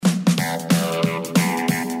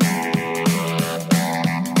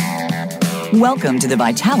Welcome to the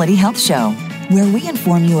Vitality Health Show, where we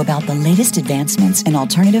inform you about the latest advancements in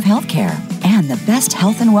alternative health care and the best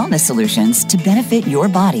health and wellness solutions to benefit your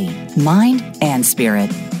body, mind, and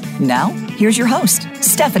spirit. Now, here's your host,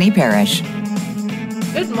 Stephanie Parrish.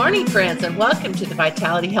 Good morning, friends, and welcome to the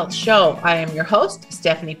Vitality Health Show. I am your host,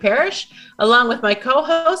 Stephanie Parrish, along with my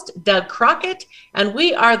co-host, Doug Crockett, and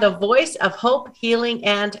we are the voice of hope, healing,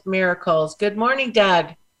 and miracles. Good morning,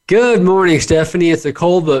 Doug. Good morning, Stephanie. It's a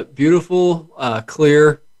cold but beautiful,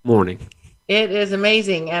 clear morning. It is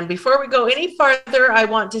amazing. And before we go any farther, I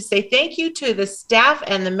want to say thank you to the staff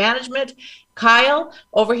and the management, Kyle,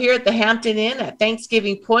 over here at the Hampton Inn at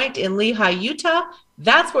Thanksgiving Point in Lehi, Utah.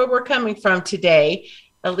 That's where we're coming from today.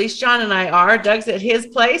 At least John and I are. Doug's at his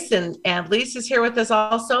place, and Lisa's here with us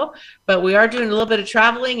also. But we are doing a little bit of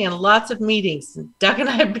traveling and lots of meetings. Doug and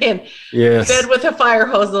I have been fed with a fire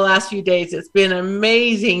hose the last few days. It's been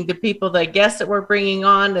amazing. The people, the guests that we're bringing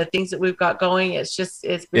on, the things that we've got going. It's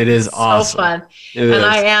been so awesome. Fun.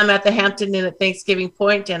 I am at the Hampton Inn at Thanksgiving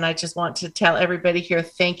Point, and I just want to tell everybody here,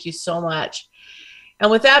 thank you so much. And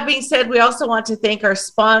with that being said, we also want to thank our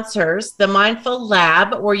sponsors, The Mindful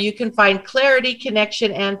Lab, where you can find clarity,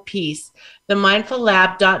 connection, and peace.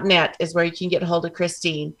 TheMindfulLab.net is where you can get a hold of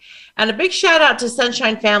Christine. And a big shout out to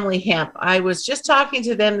Sunshine Family Hemp. I was just talking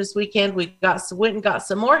to them this weekend. We went and got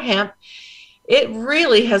some more hemp. It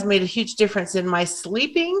really has made a huge difference in my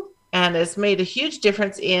sleeping, and it's made a huge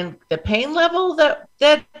difference in the pain level that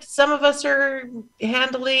some of us are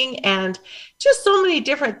handling, and just so many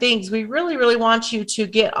different things. We really, really want you to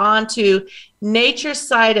get on to Nature's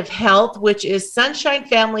Side of Health, which is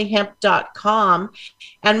sunshinefamilyhemp.com,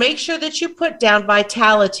 and make sure that you put down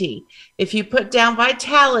Vitality. If you put down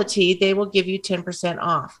Vitality, they will give you 10%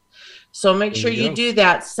 off. So make sure you do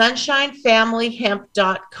that,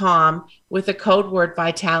 sunshinefamilyhemp.com, with the code word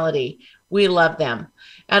Vitality. We love them.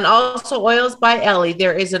 And also Oils by Ellie.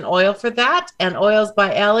 There is an oil for that. And Oils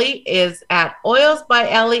by Ellie is at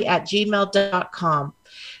oilsbyellie@gmail.com.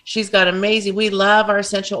 She's got amazing, we love our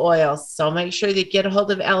essential oils. So make sure you get a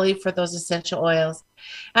hold of Ellie for those essential oils.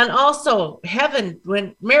 And also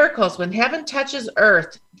when heaven touches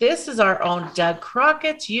earth. This is our own Doug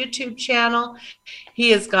Crockett's YouTube channel.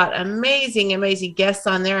 He has got amazing, amazing guests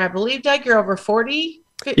on there. I believe, Doug, you're over 40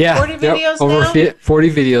 videos now? Over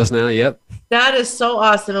 40 videos now, yep. That is so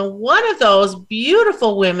awesome. And one of those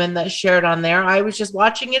beautiful women that shared on there, I was just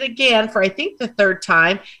watching it again for, I think, the third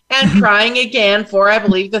time, and crying again for, I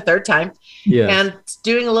believe, the third time. Yeah. And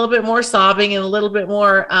doing a little bit more sobbing and a little bit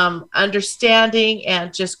more understanding,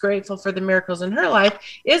 and just grateful for the miracles in her life,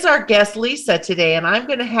 is our guest, Lisa, today. And I'm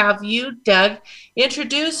going to have you, Doug,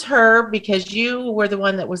 introduce her, because you were the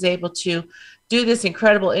one that was able to do this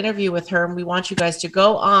incredible interview with her. And we want you guys to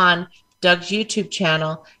go on Doug's YouTube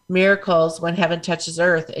channel, Miracles When Heaven Touches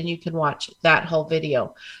Earth, and you can watch that whole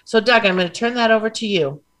video. So, Doug, I'm going to turn that over to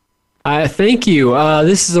you. Thank you.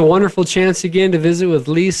 This is a wonderful chance again to visit with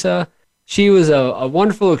Lisa. She was a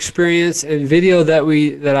wonderful experience and video that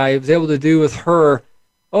I was able to do with her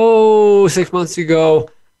 6 months ago.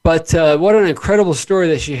 But what an incredible story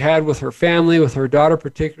that she had with her family, with her daughter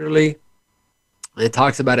particularly. It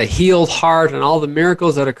talks about a healed heart and all the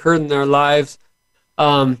miracles that occurred in their lives.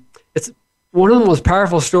 It's one of the most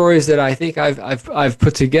powerful stories that I think I've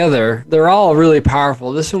put together. They're all really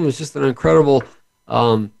powerful. This one was just an incredible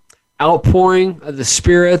outpouring of the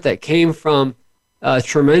Spirit that came from a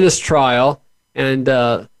tremendous trial. And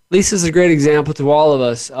Lisa's a great example to all of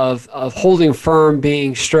us of holding firm,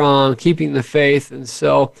 being strong, keeping the faith. And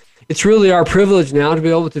so it's really our privilege now to be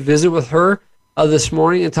able to visit with her this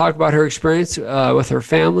morning and talk about her experience with her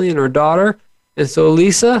family and her daughter. And so,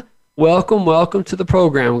 Lisa, welcome to the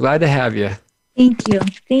program. Glad to have you. Thank you.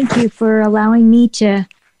 Thank you for allowing me to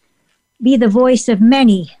be the voice of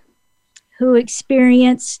many who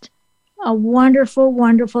experienced a wonderful,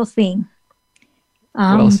 wonderful thing.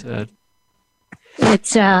 Well said.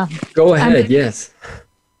 It's go ahead. Yes.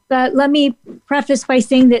 But let me preface by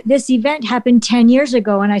saying that this event happened 10 years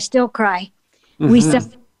ago, and I still cry. Mm-hmm. We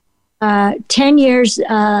spent 10 years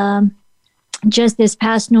just this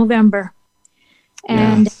past November.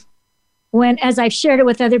 And as I've shared it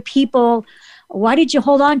with other people, why did you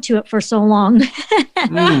hold on to it for so long?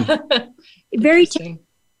 Very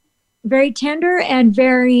tender and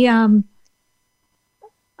very, I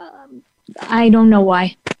don't know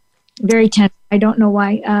why. Very tender. I don't know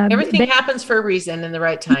why. Everything happens for a reason in the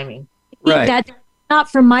right timing. Right. That's not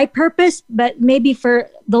for my purpose, but maybe for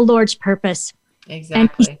the Lord's purpose.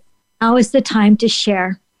 Exactly. And now is the time to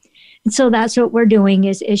share. And so that's what we're doing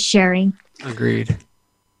is sharing. Agreed.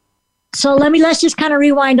 So let's just kind of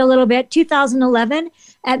rewind a little bit. 2011,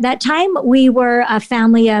 at that time, we were a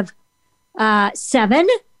family of 7.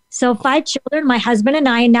 So 5 children, my husband and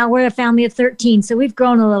I, and now we're a family of 13. So we've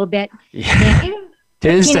grown a little bit. Yeah.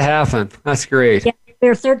 Tends to happen. That's great. Yeah,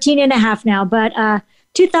 we're 13 and a half now. But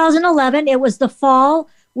 2011, it was the fall.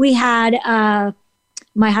 We had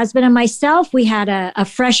my husband and myself. We had a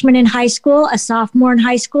freshman in high school, a sophomore in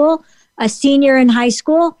high school, a senior in high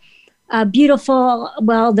school, a beautiful,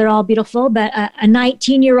 well, they're all beautiful, but a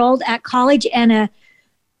 19-year-old at college, and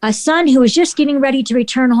a son who was just getting ready to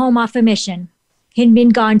return home off a mission. He'd been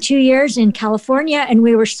gone 2 years in California, and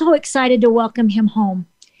we were so excited to welcome him home.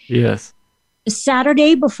 Yes. The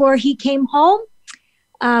Saturday before he came home,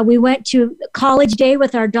 we went to college day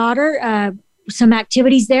with our daughter, some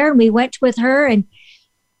activities there, and we went with her. And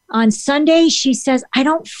on Sunday, she says, I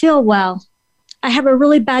don't feel well. I have a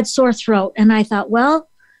really bad sore throat. And I thought, well,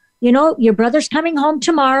 you know, your brother's coming home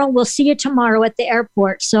tomorrow. We'll see you tomorrow at the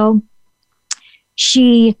airport. So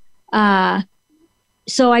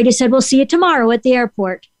so I just said, we'll see you tomorrow at the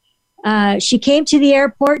airport. She came to the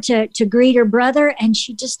airport to greet her brother, and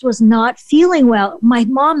she just was not feeling well.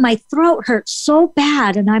 My throat hurt so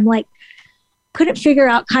bad. And I'm like, couldn't figure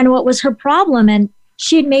out kind of what was her problem. And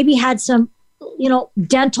she'd maybe had some, you know,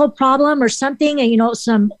 dental problem or something, and, you know,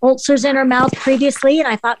 some ulcers in her mouth previously. And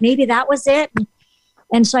I thought maybe that was it.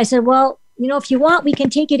 And so I said, well, you know, if you want, we can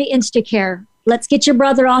take you to Instacare. Let's get your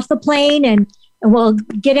brother off the plane and we'll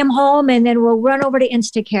get him home, and then we'll run over to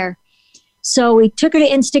Instacare. So we took her to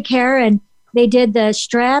Instacare, and they did the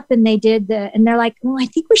strep, and and they're like, oh, I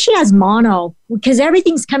think she has mono because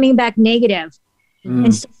everything's coming back negative.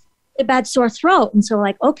 And so a bad sore throat. And so we're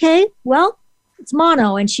like, okay, well, it's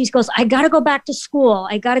mono. And she goes, I got to go back to school.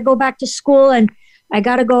 And I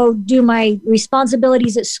got to go do my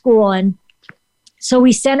responsibilities at school. And so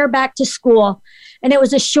we sent her back to school, and it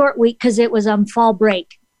was a short week because it was fall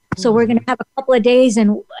break. So we're going to have a couple of days,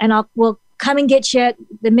 and we'll come and get you at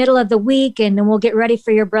the middle of the week, and then we'll get ready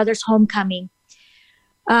for your brother's homecoming.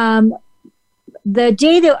 Earlier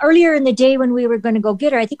in the day when we were going to go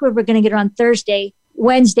get her, I think we were going to get her on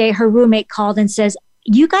Wednesday, her roommate called and says,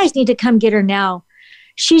 you guys need to come get her now.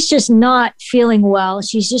 She's just not feeling well.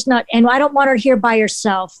 She's just not, and I don't want her here by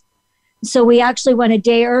herself. So we actually went a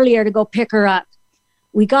day earlier to go pick her up.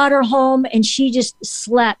 We got her home, and she just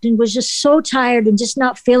slept and was just so tired and just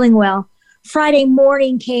not feeling well. Friday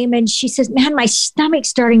morning came, and she says, man, my stomach's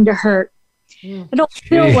starting to hurt. I don't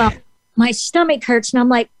feel well. My stomach hurts. And I'm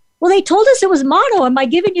like, well, they told us it was mono. Am I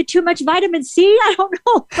giving you too much vitamin C? I don't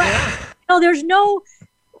know. But there's no,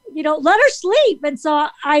 let her sleep. And so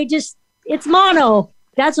it's mono.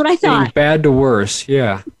 That's what I thought. Getting bad to worse.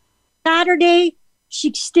 Yeah. Saturday,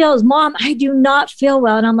 she still is, Mom, I do not feel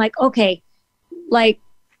well. And I'm like, okay.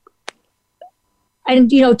 And,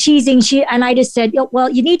 teasing, and I just said, well,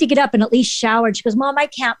 you need to get up and at least shower. She goes, Mom, I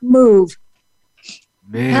can't move.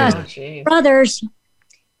 Man. Brothers.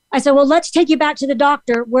 I said, well, let's take you back to the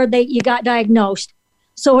doctor where you got diagnosed.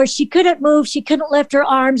 So she couldn't move. She couldn't lift her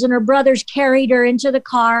arms, and her brothers carried her into the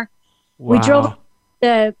car. Wow. We drove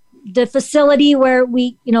to the facility where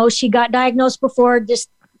she got diagnosed before, just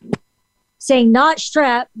saying not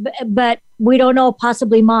strep, but we don't know,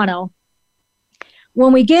 possibly mono.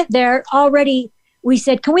 When we get there, already we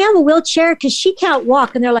said, can we have a wheelchair? Because she can't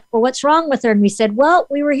walk. And they're like, well, what's wrong with her? And we said, well,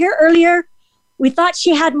 we were here earlier. We thought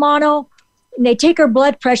she had mono. And they take her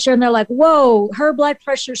blood pressure, and they're like, whoa, her blood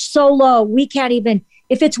pressure's so low. We can't even,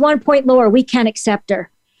 if it's 1 point lower, we can't accept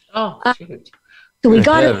her. Oh, shoot. So we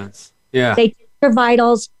got her. Yeah. They took her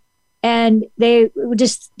vitals, and they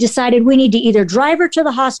just decided we need to either drive her to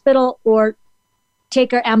the hospital or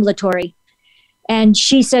take her ambulatory. And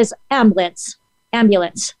she says, ambulance.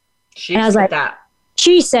 She said that.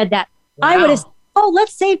 She said that. Wow. I would have said,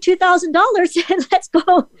 let's save $2,000 and let's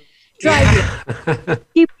go drive.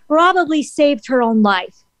 She probably saved her own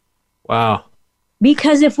life. Wow.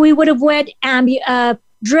 Because if we would have went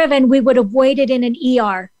driven, we would have waited in an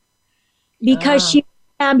ER. Because she was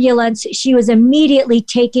ambulance, she was immediately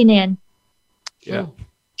taken in. Yeah.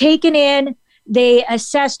 Taken in. They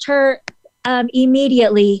assessed her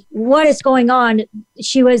immediately. What is going on?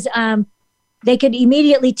 She was... they could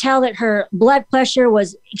immediately tell that her blood pressure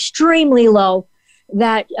was extremely low,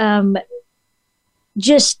 that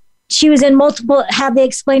she was in multiple, have they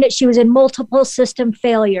explained it? She was in multiple system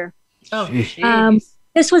failure. Oh,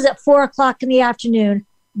 this was at 4:00 in the afternoon.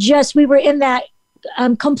 We were in that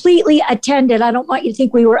completely attended. I don't want you to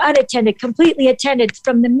think we were unattended, completely attended.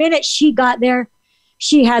 From the minute she got there,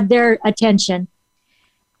 she had their attention.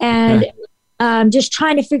 And just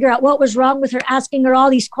trying to figure out what was wrong with her, asking her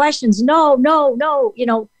all these questions. No,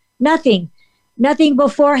 nothing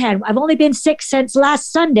beforehand. I've only been sick since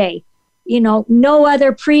last Sunday, no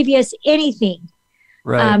other previous anything.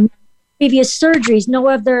 Right. previous surgeries, no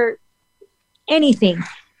other anything.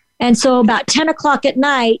 And so about 10 o'clock at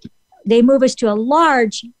night, they move us to a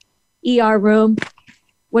large ER room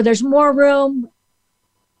where there's more room,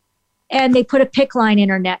 and they put a PICC line in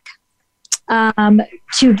her neck.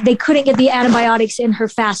 They couldn't get the antibiotics in her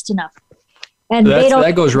fast enough. And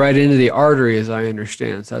that goes right into the artery, as I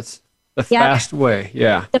understand. So that's the fast way.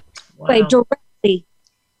 Yeah. Way directly.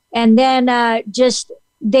 And then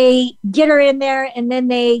they get her in there, and then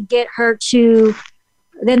they get her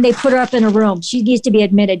then they put her up in a room. She needs to be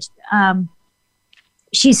admitted.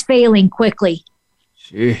 She's failing quickly.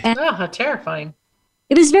 How terrifying.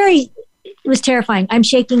 It was terrifying. I'm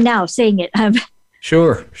shaking now saying it.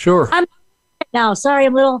 Sure. I'm now. Sorry,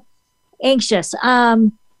 I'm a little anxious.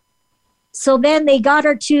 So then they got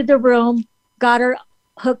her to the room, got her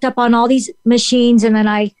hooked up on all these machines, and then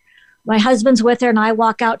my husband's with her, and I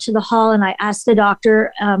walk out to the hall, and I ask the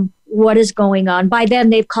doctor what is going on. By then,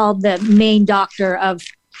 they've called the main doctor of,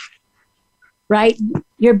 right,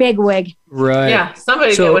 your bigwig. Right. Yeah,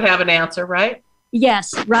 somebody that would have an answer, right?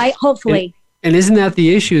 Yes, right, hopefully. And isn't that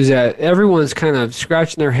the issue, is that everyone's kind of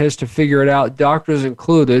scratching their heads to figure it out, doctors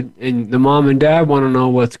included, and the mom and dad want to know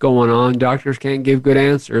what's going on. Doctors can't give good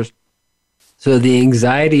answers. So the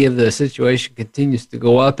anxiety of the situation continues to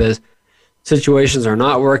go up as situations are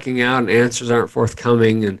not working out and answers aren't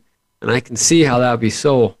forthcoming. And I can see how that would be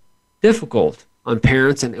so difficult on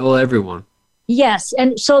parents and everyone. Yes.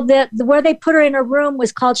 And so where they put her in a room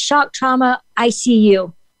was called shock trauma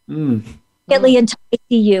ICU. Immediately into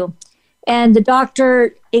ICU. And the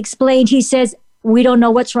doctor explained, he says, we don't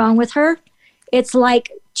know what's wrong with her. It's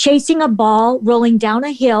like chasing a ball rolling down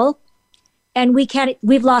a hill, and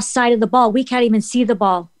we've lost sight of the ball. We can't even see the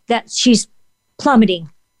ball, that she's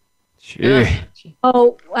plummeting.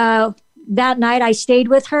 Oh, that night I stayed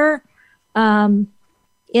with her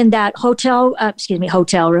in that hotel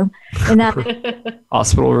room, in that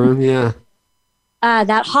hospital room. Yeah.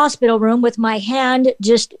 That hospital room with my hand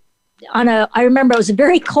just I remember it was a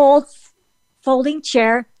very cold folding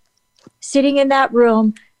chair, sitting in that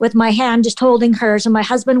room with my hand just holding hers. And my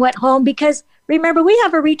husband went home because, remember, we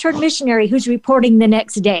have a return missionary who's reporting the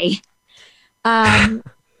next day.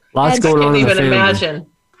 Lots going on in the family. Imagine.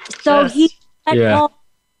 So he went home,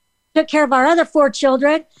 took care of our other 4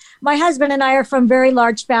 children. My husband and I are from very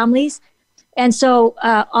large families. And so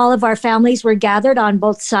all of our families were gathered on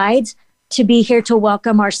both sides to be here to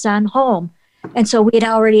welcome our son home. And so we had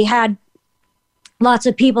already had lots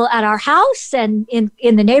of people at our house and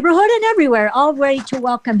in the neighborhood and everywhere, all ready to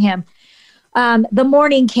welcome him. The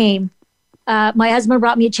morning came. My husband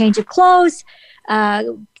brought me a change of clothes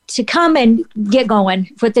to come and get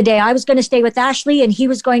going with the day. I was going to stay with Ashley, and he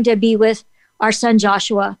was going to be with our son,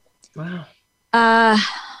 Joshua. Wow.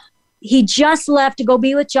 He just left to go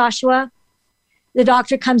be with Joshua. The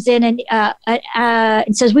doctor comes in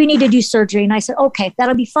and says, we need to do surgery. And I said, okay,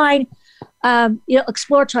 that'll be fine.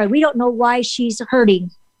 Exploratory. We don't know why she's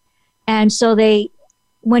hurting. And so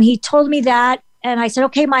when he told me that, and I said,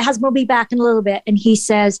 okay, my husband will be back in a little bit. And he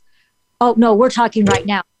says, oh, no, we're talking right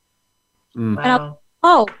now. Wow.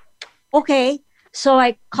 And okay. So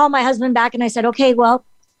I called my husband back and I said, okay, well,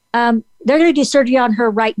 they're going to do surgery on her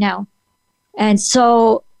right now. And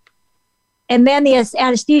then the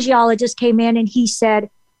anesthesiologist came in and he said,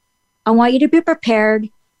 I want you to be prepared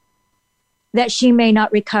that she may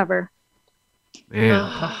not recover.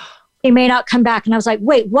 Man. He may not come back. And I was like,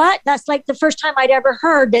 wait, what? That's like the first time I'd ever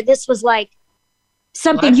heard that this was like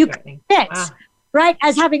something you could fix, right?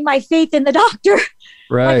 As having my faith in the doctor.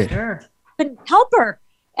 Right. Couldn't help her.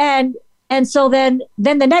 And so then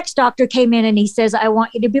the next doctor came in and he says, I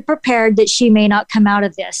want you to be prepared that she may not come out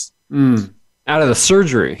of this. Out of the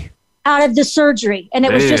surgery. Out of the surgery. And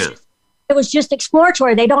it was just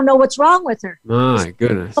exploratory. They don't know what's wrong with her. My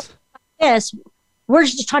goodness. Yes. We're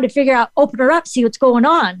just trying to figure out, open her up, see what's going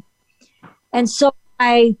on. And so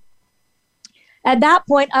at that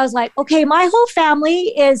point, I was like, okay, my whole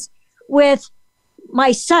family is with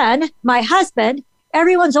my son, my husband,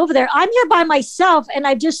 everyone's over there. I'm here by myself, and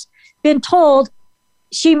I've just been told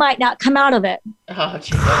she might not come out of it. Oh,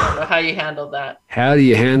 geez, I don't know how you handle that. How do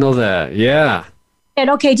you handle that? Yeah. And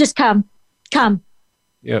okay, just come.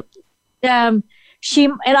 Yep. And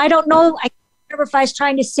I don't know, I can't remember if I was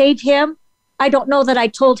trying to save him. I don't know that I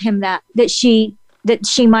told him that she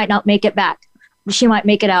might not make it back. She might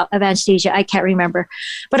make it out of anesthesia. I can't remember.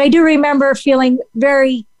 But I do remember feeling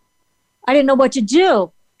I didn't know what to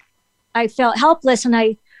do. I felt helpless, and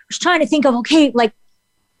I was trying to think of, okay, like,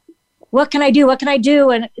 what can I do? What can I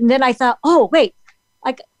do? And then I thought, oh, wait,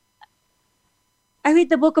 like, I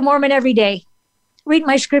read the Book of Mormon every day, read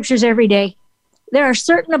my scriptures every day. There are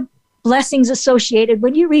certain blessings associated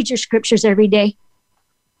when you read your scriptures every day.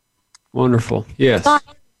 Wonderful. Yes. God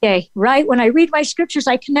every day, right? When I read my scriptures,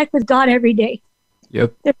 I connect with God every day.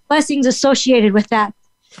 Yep. There's blessings associated with that.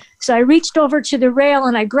 So I reached over to the rail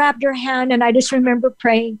and I grabbed her hand and I just remember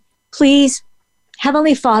praying, please,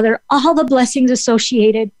 Heavenly Father, all the blessings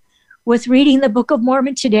associated with reading the Book of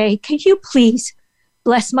Mormon today, can you please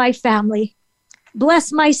bless my family,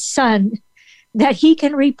 bless my son, that he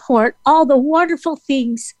can report all the wonderful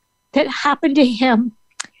things that happened to him,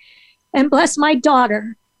 and bless my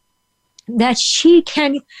daughter, that she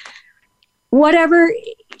can, whatever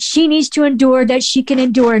she needs to endure, that she can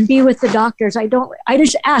endure and be with the doctors. I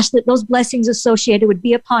just ask that those blessings associated would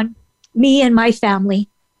be upon me and my family.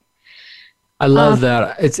 I love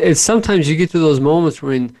that. It's sometimes you get to those moments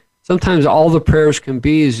when sometimes all the prayers can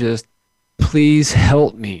be is just, please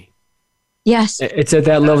help me. Yes. It's at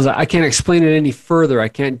that level. I can't explain it any further. I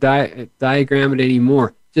can't diagram it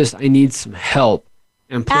anymore. Just, I need some help.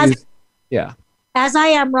 And please, as I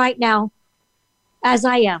am right now, as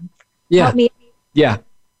I am. Yeah. Help me. Yeah.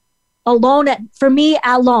 Alone, for me,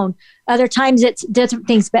 alone. Other times it's different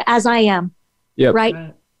things, but as I am. Yep.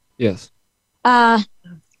 Right? Yes. My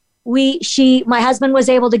husband was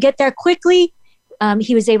able to get there quickly.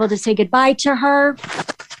 He was able to say goodbye to her.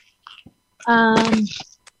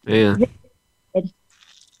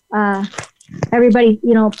 Everybody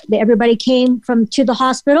came to the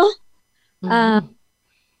hospital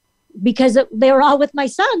because they were all with my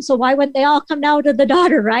son. So why wouldn't they all come now to the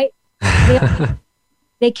daughter, right?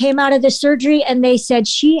 They came out of the surgery and they said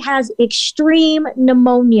she has extreme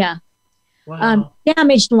pneumonia,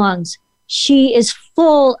 damaged lungs. She is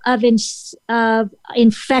full of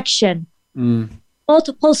infection,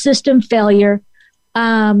 multiple system failure.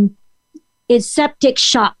 It's septic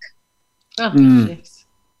shock.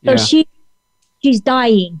 So she's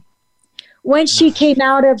dying. When she came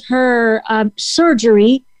out of her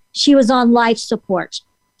surgery, she was on life support.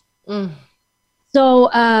 So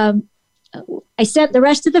I sent the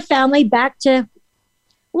rest of the family back to,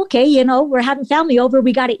 we're having family over.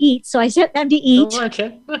 We got to eat. So I sent them to eat.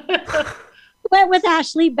 Went with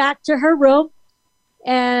Ashley back to her room.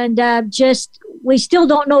 And we still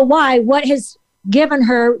don't know what has given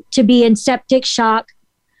her to be in septic shock,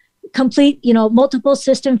 complete, multiple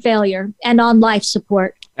system failure, and on life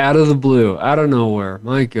support. Out of the blue, out of nowhere.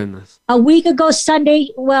 My goodness. A week ago Sunday,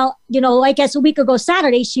 I guess a week ago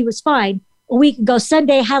Saturday, she was fine. A week ago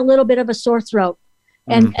Sunday, had a little bit of a sore throat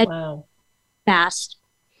and fast.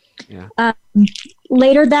 Yeah.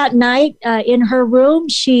 Later that night, in her room,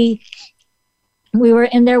 we were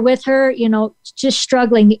in there with her, just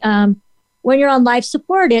struggling. When you're on life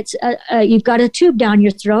support, it's you've got a tube down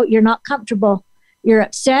your throat. You're not comfortable. You're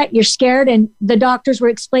upset. You're scared. And the doctors were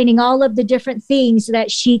explaining all of the different things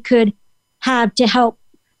that she could have to help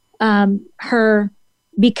her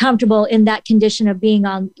be comfortable in that condition of being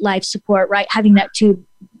on life support, right? Having that tube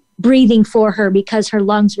breathing for her because her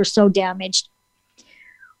lungs were so damaged.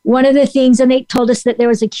 One of the things, and they told us that there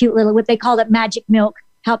was a cute little, what they called it, magic milk,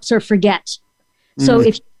 helps her forget. So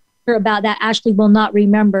if you hear about that, Ashley will not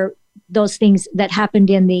remember those things that happened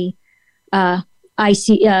in the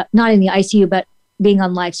ICU, not in the ICU, but being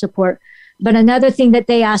on life support. But another thing that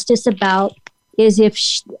they asked us about is if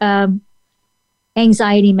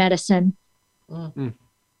anxiety medicine.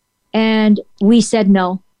 And we said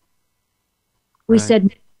no. We said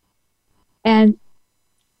no. And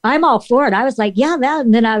I'm all for it. I was like, yeah, that.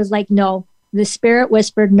 And then I was like, no. The Spirit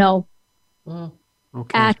whispered no. Okay.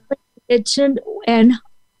 Ashley and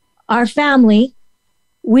our family,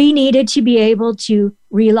 we needed to be able to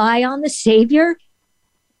rely on the Savior.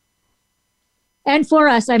 And for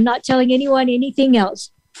us, I'm not telling anyone anything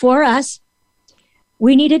else. For us,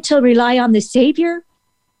 we needed to rely on the Savior,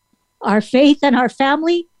 our faith and our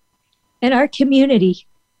family, and our community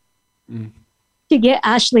to get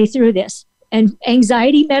Ashley through this. And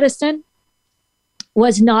anxiety medicine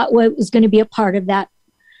was not what was going to be a part of that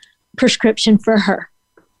prescription for her.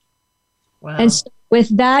 Wow. And so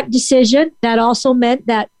with that decision, that also meant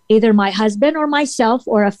that either my husband or myself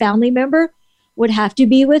or a family member would have to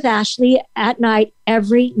be with Ashley at night,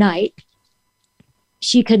 every night.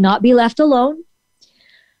 She could not be left alone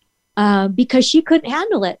because she couldn't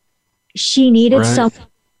handle it. She needed something.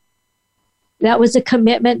 That was a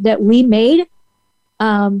commitment that we made,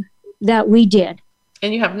 that we did.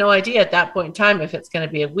 And you have no idea at that point in time if it's going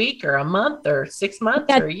to be a week or a month or 6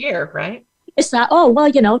 months or a year, right? It's not,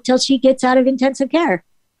 till she gets out of intensive care,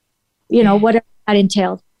 whatever that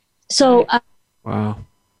entailed. So wow.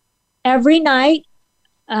 Every night,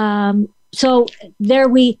 so there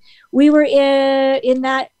we were in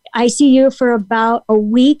that ICU for about a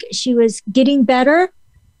week. She was getting better.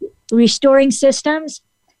 restoring systems.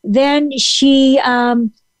 Then she,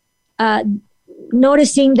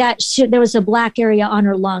 noticing that there was a black area on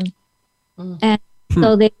her lung. And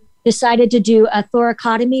so they decided to do a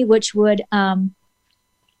thoracotomy, which would,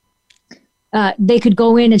 they could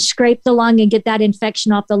go in and scrape the lung and get that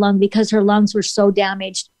infection off the lung because her lungs were so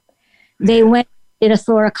damaged. They went, did a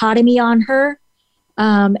thoracotomy on her,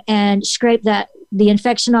 and scraped the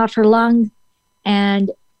infection off her lung.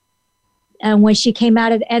 And when she came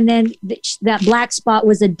out of, and then that black spot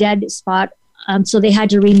was a dead spot. So they had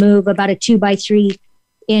to remove about a 2 by 3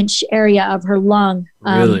 inch area of her lung.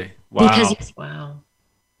 Really? Wow. Wow.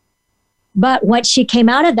 But once she came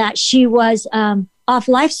out of that, she was off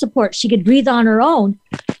life support. She could breathe on her own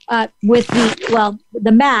with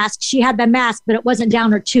the mask. She had the mask, but it wasn't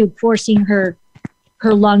down her tube, forcing her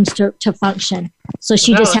lungs to function. So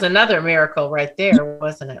she that just was another miracle right there,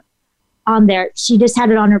 wasn't it? On there. She just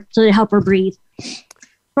had it on her to help her breathe.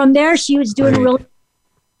 From there, she was doing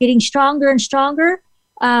getting stronger and stronger.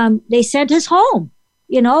 They sent us home.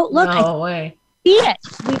 Look, no way. See it.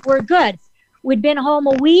 We were good. We'd been home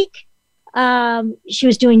a week. She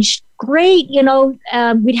was doing great.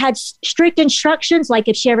 We'd had strict instructions, like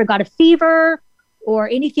if she ever got a fever or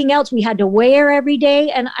anything else, we had to weigh her every day.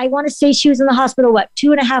 And I want to say she was in the hospital,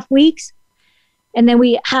 2.5 weeks? And then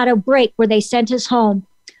we had a break where they sent us home.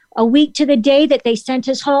 A week to the day that they sent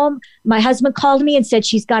us home, my husband called me and said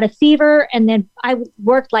she's got a fever. And then I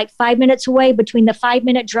worked 5 minutes away. Between the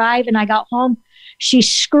 5-minute drive and I got home,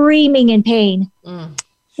 she's screaming in pain,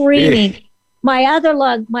 screaming. My other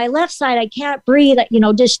lung, my left side, I can't breathe.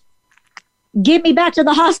 Just get me back to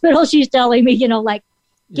the hospital. She's telling me, get me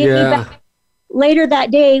back. Later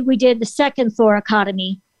that day, we did the second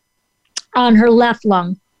thoracotomy on her left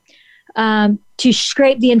lung. To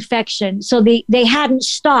scrape the infection. So they hadn't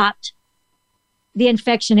stopped the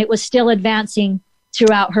infection. It was still advancing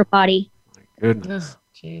throughout her body. My goodness.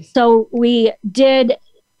 Oh, so we did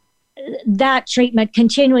that treatment,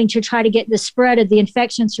 continuing to try to get the spread of the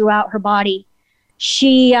infection throughout her body.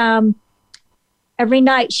 She, every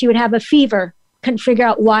night she would have a fever, couldn't figure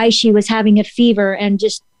out why she was having a fever. And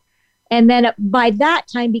then by that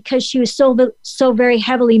time, because she was so very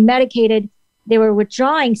heavily medicated, they were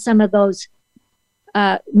withdrawing some of those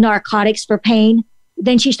narcotics for pain.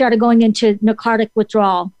 Then she started going into narcotic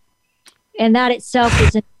withdrawal. And that itself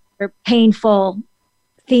is a painful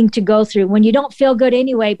thing to go through when you don't feel good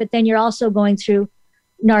anyway, but then you're also going through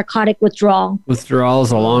narcotic withdrawal.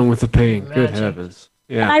 Withdrawals along with the pain. Good heavens.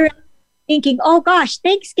 Yeah. And I remember thinking, oh gosh,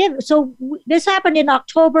 Thanksgiving. So this happened in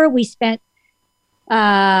October. We spent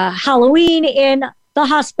Halloween in the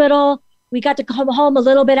hospital. We got to come home a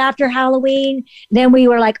little bit after Halloween. Then we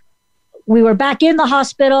were back in the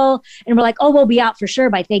hospital and we're like, oh, we'll be out for sure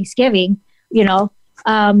by Thanksgiving.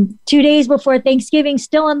 2 days before Thanksgiving,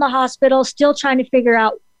 still in the hospital, still trying to figure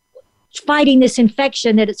out, fighting this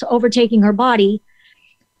infection that it's overtaking her body.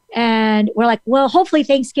 And we're like, well, hopefully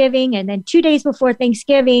Thanksgiving. And then 2 days before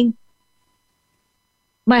Thanksgiving,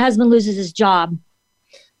 my husband loses his job.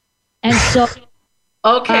 And so...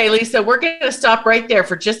 Okay, Lisa, we're going to stop right there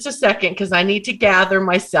for just a second because I need to gather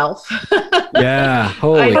myself. Yeah,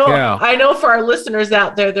 holy cow. I know for our listeners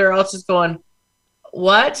out there, they're all just going,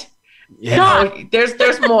 what? Yeah.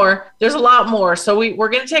 There's more. There's a lot more. So we're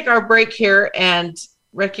going to take our break here and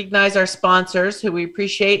recognize our sponsors who we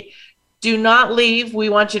appreciate. Do not leave. We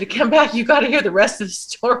want you to come back. You got to hear the rest of the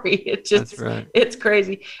story. That's right. It's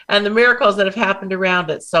crazy. And the miracles that have happened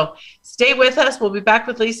around it. So stay with us. We'll be back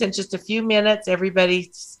with Lisa in just a few minutes.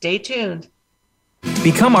 Everybody stay tuned.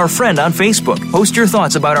 Become our friend on Facebook. Post your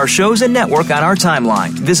thoughts about our shows and network on our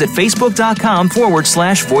timeline. Visit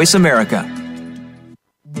facebook.com/Voice America.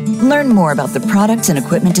 Learn more about the products and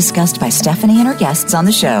equipment discussed by Stephanie and her guests on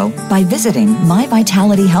the show by visiting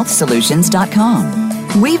myvitalityhealthsolutions.com.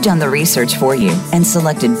 We've done the research for you and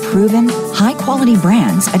selected proven, high-quality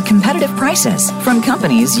brands at competitive prices from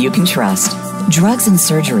companies you can trust. Drugs and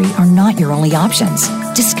surgery are not your only options.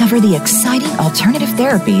 Discover the exciting alternative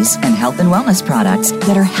therapies and health and wellness products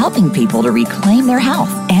that are helping people to reclaim their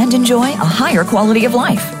health and enjoy a higher quality of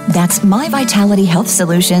life. That's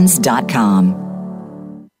myvitalityhealthsolutions.com.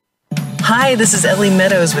 Hi, this is Ellie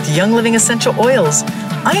Meadows with Young Living Essential Oils.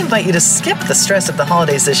 I invite you to skip the stress of the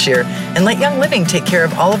holidays this year and let Young Living take care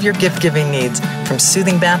of all of your gift-giving needs, from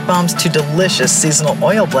soothing bath bombs to delicious seasonal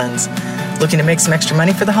oil blends. Looking to make some extra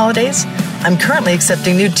money for the holidays? I'm currently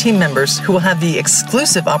accepting new team members who will have the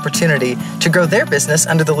exclusive opportunity to grow their business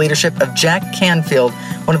under the leadership of Jack Canfield,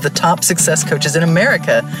 one of the top success coaches in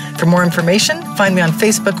America. For more information, find me on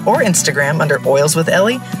Facebook or Instagram under Oils with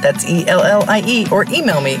Ellie, that's ELLIE, or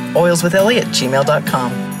email me,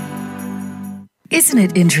 oilswithellie@gmail.com. Isn't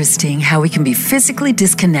it interesting how we can be physically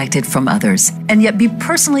disconnected from others and yet be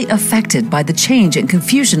personally affected by the change and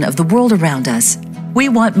confusion of the world around us? We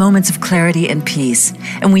want moments of clarity and peace,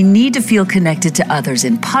 and we need to feel connected to others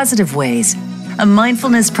in positive ways. A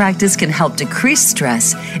mindfulness practice can help decrease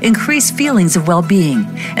stress, increase feelings of well-being,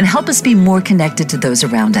 and help us be more connected to those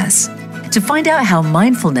around us. To find out how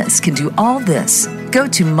mindfulness can do all this, go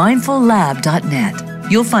to mindfullab.net.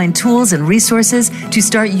 You'll find tools and resources to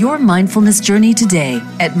start your mindfulness journey today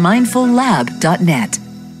at mindfullab.net.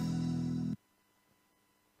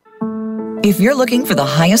 If you're looking for the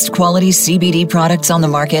highest quality CBD products on the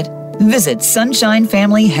market, visit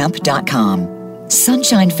sunshinefamilyhemp.com.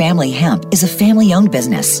 Sunshine Family Hemp is a family-owned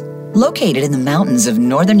business located in the mountains of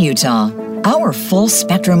northern Utah. Our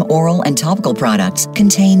full-spectrum oral and topical products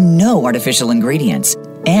contain no artificial ingredients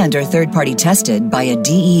and are third-party tested by a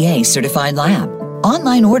DEA-certified lab.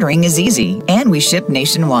 Online ordering is easy, and we ship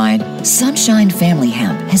nationwide. Sunshine Family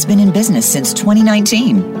Hemp has been in business since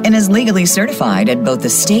 2019 and is legally certified at both the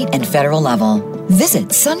state and federal level. Visit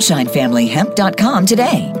sunshinefamilyhemp.com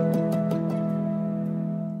today.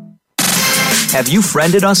 Have you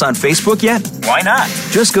friended us on Facebook yet? Why not?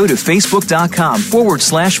 Just go to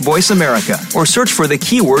facebook.com/Voice America or search for the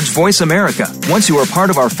keywords Voice America. Once you are part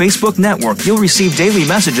of our Facebook network, you'll receive daily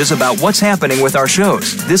messages about what's happening with our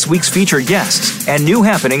shows, this week's featured guests, and new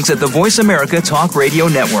happenings at the Voice America Talk Radio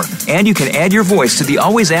Network. And you can add your voice to the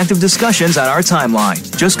always active discussions on our timeline.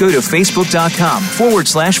 Just go to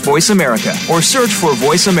facebook.com/Voice America or search for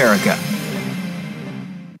Voice America.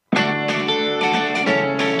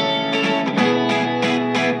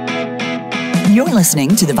 You're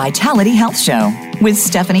listening to the Vitality Health Show with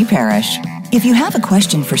Stephanie Parrish. If you have a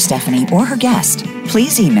question for Stephanie or her guest,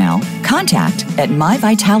 please email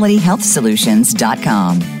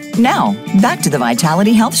contact@myvitalityhealthsolutions.com. Now, back to the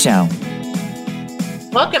Vitality Health Show.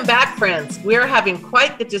 Welcome back, friends. We're having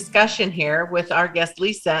quite the discussion here with our guest,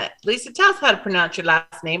 Lisa. Lisa, tell us how to pronounce your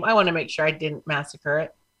last name. I want to make sure I didn't massacre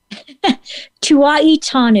it. Tuai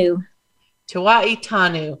Tanu. Tuai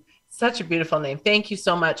Tanu. Such a beautiful name. Thank you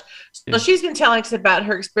so much. So she's been telling us about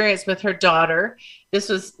her experience with her daughter. This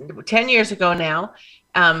was 10 years ago now.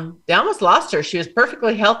 They almost lost her. She was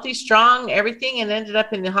perfectly healthy, strong, everything, and ended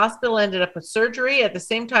up in the hospital, ended up with surgery. At the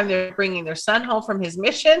same time, they were bringing their son home from his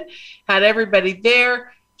mission, had everybody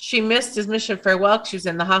there. She missed his mission farewell. She was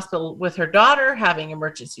in the hospital with her daughter having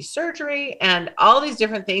emergency surgery and all these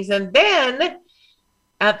different things. And then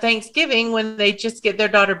at Thanksgiving, when they just get their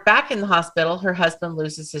daughter back in the hospital, her husband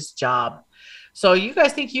loses his job. So you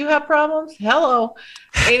guys think you have problems? Hello.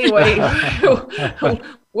 Anyway, that's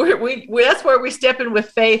where we step in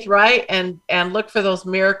with faith, right? And look for those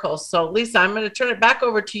miracles. So Lisa, I'm going to turn it back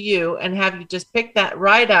over to you and have you just pick that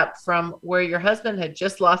right up from where your husband had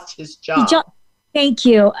just lost his job. Thank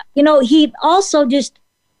you. You know, he also just,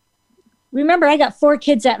 remember, I got 4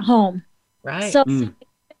 kids at home. Right. So I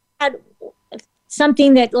had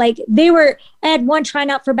something that I had one trying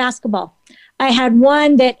out for basketball. I had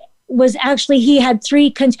one that was actually, he had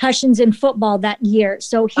 3 concussions in football that year.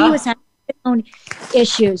 So he was having his own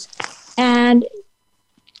issues. And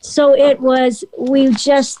so it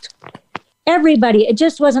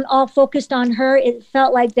just wasn't all focused on her. It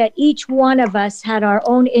felt like that each one of us had our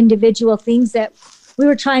own individual things that we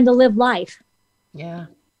were trying to live life. Yeah.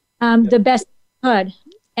 The best we could.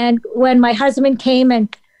 And when my husband came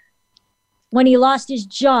and when he lost his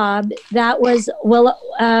job, that was,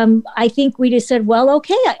 I think we just said, well,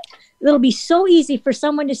 okay, it'll be so easy for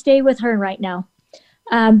someone to stay with her right now.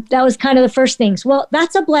 That was kind of the first things. Well,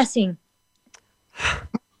 that's a blessing.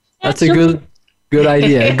 That's a good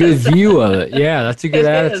idea, a good view of it. Yeah, that's a good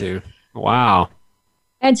attitude. Wow.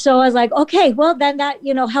 And so I was like, okay, well, then that,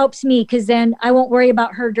 helps me because then I won't worry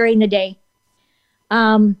about her during the day.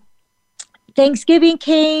 Thanksgiving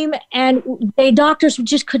came and the doctors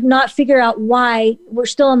just could not figure out why we're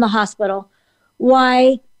still in the hospital,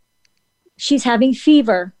 why she's having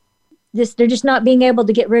fever. They're just not being able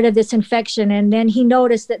to get rid of this infection. And then he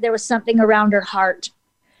noticed that there was something around her heart.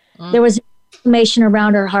 There was inflammation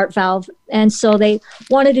around her heart valve. And so they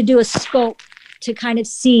wanted to do a scope to kind of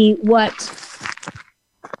see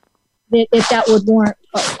if that would warrant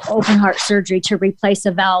open heart surgery to replace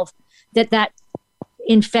a valve, that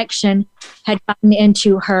infection had gotten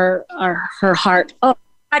into her heart. Oh,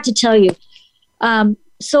 I had to tell you.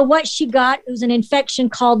 So what she got, it was an infection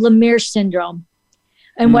called Lemire syndrome.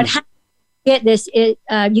 And what happens,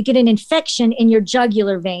 you get an infection in your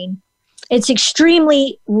jugular vein. It's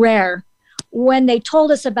extremely rare. When they told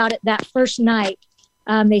us about it that first night,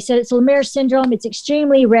 they said it's Lemire syndrome. It's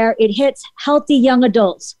extremely rare. It hits healthy young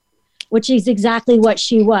adults, which is exactly what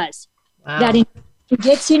she was. Wow. That It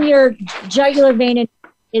gets in your jugular vein and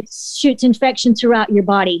it shoots infection throughout your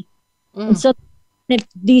body. And so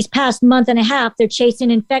these past month and a half, they're chasing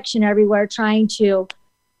infection everywhere, trying to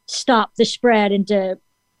stop the spread into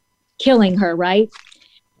killing her, right?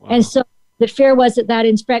 Wow. And so the fear was that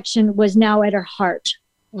infection was now at her heart.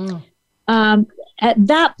 At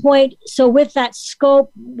that point, so with that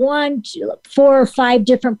scope, 4 or 5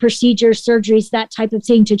 different procedures, surgeries, that type of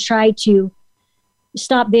thing to try to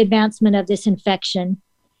stop the advancement of this infection.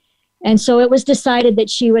 And so it was decided that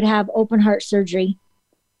she would have open heart surgery.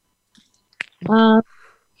 And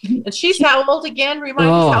she's how old again? Remind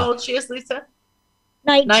us how old she is, Lisa?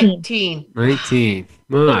 19. 19.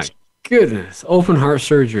 My goodness. Open heart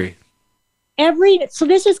surgery. So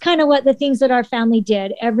this is kind of what the things that our family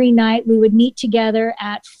did. Every night we would meet together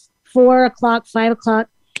at 4 o'clock, 5 o'clock,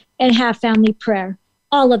 and have family prayer.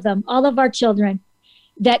 All of them, all of our children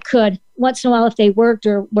that could. Once in a while, if they worked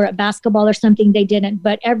or were at basketball or something, they didn't.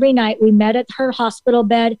 But every night we met at her hospital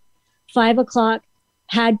bed, 5 o'clock,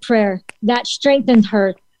 had prayer. That strengthened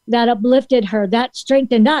her. That uplifted her. That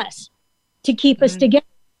strengthened us to keep us together.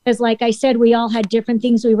 Because like I said, we all had different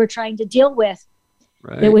things we were trying to deal with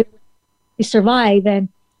that we survive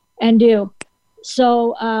and do.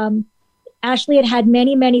 So Ashley had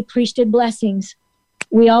many, many priesthood blessings.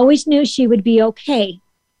 We always knew she would be okay.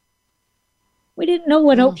 We didn't know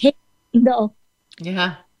what okay meant, though.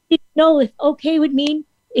 Yeah. We didn't know if okay would mean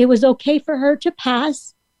it was okay for her to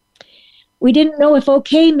pass. We didn't know if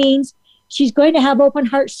okay means she's going to have open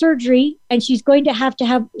heart surgery and she's going to have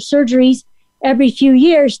surgeries every few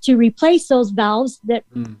years to replace those valves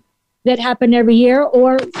that happen every year,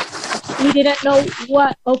 or we didn't know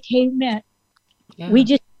what okay meant. Yeah. We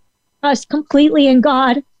just trust completely in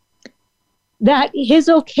God that his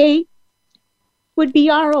okay would be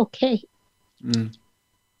our okay.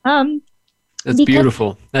 That's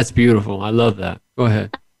beautiful. That's beautiful. I love that. Go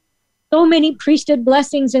ahead. So many priesthood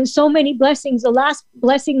blessings and so many blessings. The last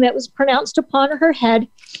blessing that was pronounced upon her head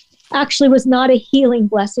actually was not a healing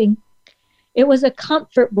blessing. It was a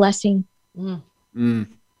comfort blessing. And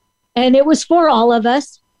it was for all of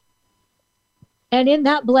us. And in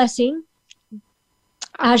that blessing,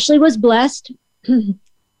 Ashley was blessed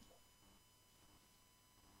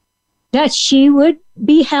that she would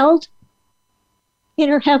be held in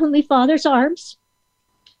her Heavenly Father's arms,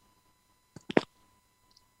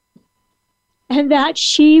 and that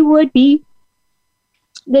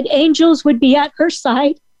that angels would be at her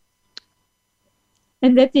side,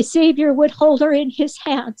 and that the Savior would hold her in his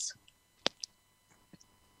hands.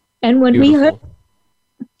 And when we heard,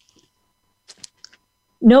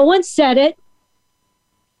 no one said it,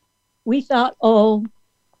 we thought, oh,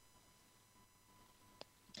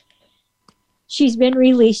 she's been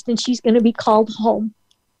released and she's going to be called home.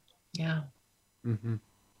 Yeah.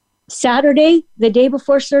 Saturday, the day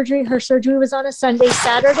before surgery, her surgery was on a Sunday.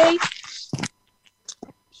 Saturday,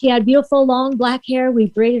 she had beautiful long black hair. We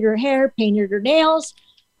braided her hair, painted her nails.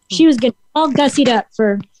 She was getting all gussied up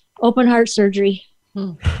for open heart surgery.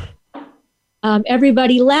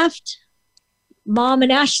 Everybody left. Mom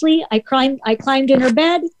and Ashley, I climbed in her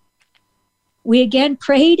bed. We again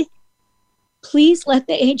prayed, please let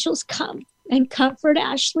the angels come and comfort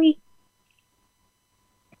Ashley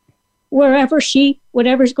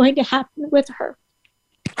whatever's going to happen with her.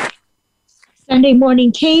 Sunday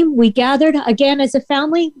morning came, we gathered again as a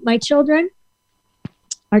family,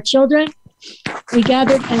 our children, we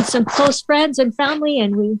gathered, and some close friends and family,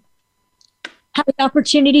 and we had the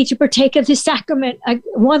opportunity to partake of the sacrament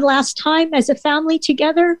one last time as a family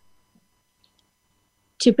together,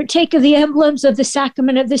 to partake of the emblems of the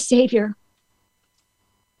sacrament of the Savior.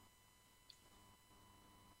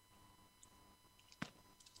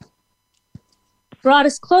 Brought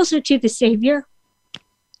us closer to the Savior.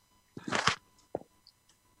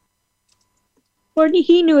 For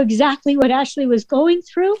he knew exactly what Ashley was going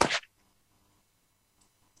through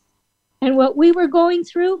and what we were going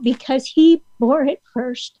through because he bore it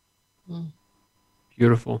first.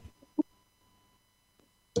 Beautiful.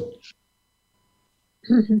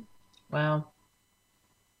 Wow.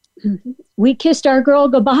 We kissed our girl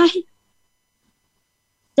goodbye,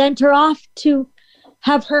 sent her off to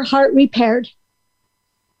have her heart repaired.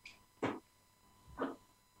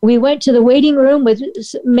 We went to the waiting room with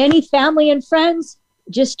many family and friends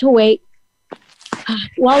just to wait.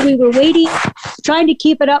 While we were waiting, trying to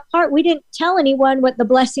keep it apart, we didn't tell anyone what the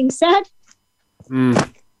blessing said.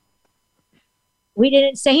 We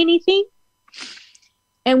didn't say anything.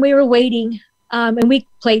 And we were waiting. And we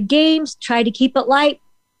played games, tried to keep it light,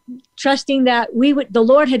 trusting that the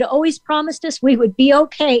Lord had always promised us we would be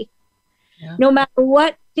okay. Yeah. No matter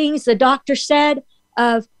what things the doctor said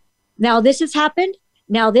of Now this has happened.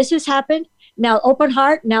 Now this has happened. Now open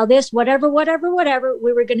heart. Now this, whatever.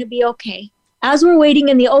 We were going to be okay. As we're waiting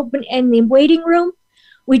in the waiting room,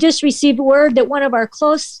 we just received word that one of our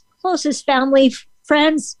closest family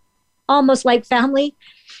friends, almost like family,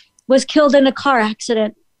 was killed in a car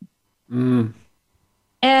accident. And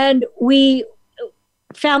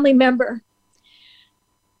family member.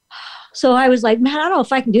 So I was like, man, I don't know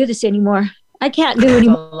if I can do this anymore. I can't do it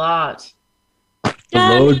anymore. A lot. The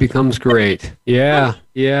load becomes great. Yeah.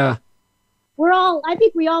 I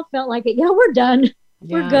think we all felt like it. Yeah, we're done.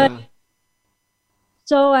 Yeah. We're good.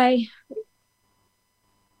 So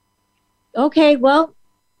okay, well,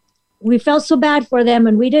 we felt so bad for them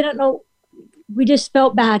and we didn't know, we just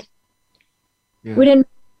felt bad. Yeah. We didn't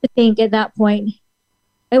think at that point.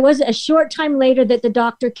 It was a short time later that the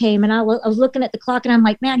doctor came and I was looking at the clock and I'm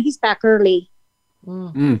like, man, he's back early.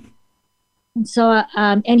 And so,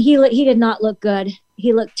 and he did not look good.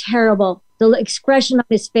 He looked terrible. The expression on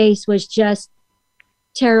his face was just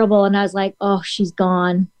terrible. And I was like, oh, she's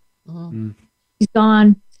gone. She's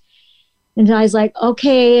gone. And I was like,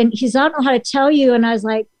 okay. And he said, I don't know how to tell you. And I was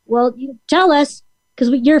like, well, you tell us, because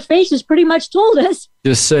your face has pretty much told us.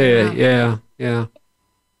 Just say it. Yeah.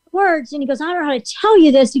 Words. And he goes, I don't know how to tell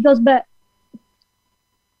you this. He goes, but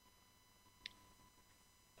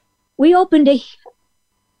we opened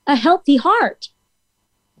a healthy heart.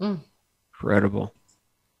 Incredible.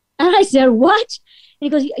 And I said, what? And he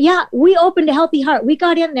goes, yeah, we opened a healthy heart. We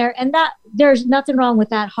got in there and there's nothing wrong with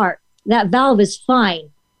that heart. That valve is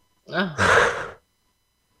fine. And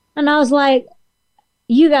I was like,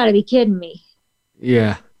 you got to be kidding me.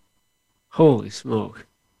 Yeah. Holy smoke.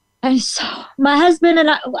 And so my husband and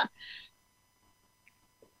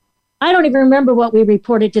I don't even remember what we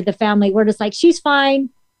reported to the family. We're just like, she's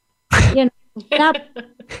fine. You know,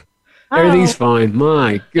 everything's fine.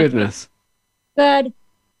 My goodness. Good.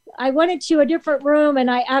 I went into a different room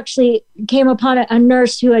and I actually came upon a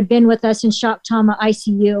nurse who had been with us in shock trauma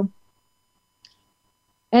ICU.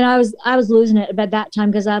 And I was losing it at that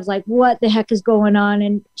time because I was like, what the heck is going on?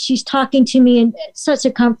 And she's talking to me and such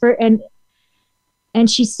a comfort. And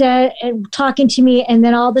she said, and talking to me. And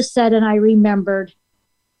then all of a sudden I remembered,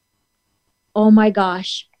 oh my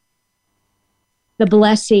gosh, the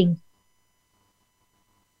blessing.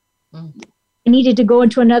 I needed to go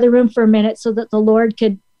into another room for a minute so that the Lord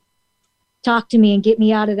could talk to me and get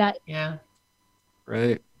me out of that. Yeah.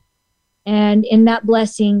 Right. And in that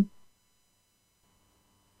blessing,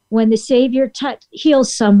 when the Savior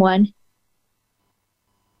heals someone,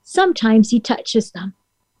 sometimes he touches them.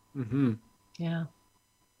 Yeah.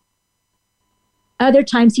 Other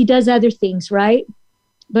times he does other things, right?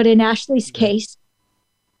 But in Ashley's case,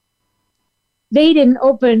 they didn't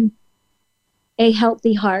open a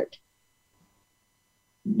healthy heart.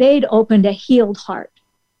 They'd opened a healed heart.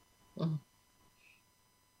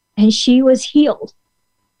 And she was healed.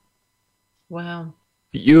 Wow.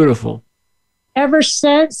 Beautiful. Ever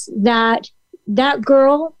since that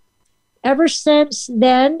girl, ever since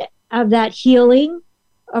then of that healing,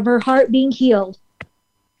 of her heart being healed,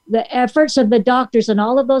 the efforts of the doctors and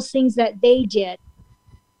all of those things that they did,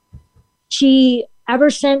 ever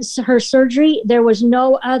since her surgery, there was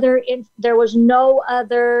no other,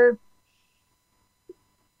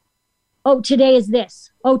 oh, today is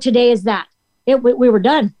this. Oh, today is that. We were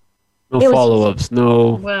done. No follow-ups,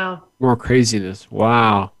 no more craziness.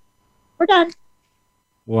 Wow. We're done.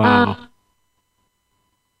 Wow.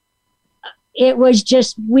 It was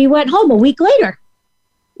just, we went home a week later,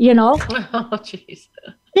 you know. Oh, jeez.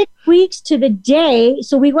 6 weeks to the day.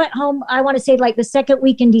 So we went home, I want to say like the second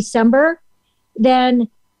week in December. Then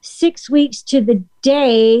 6 weeks to the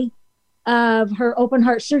day of her open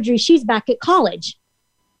heart surgery, she's back at college.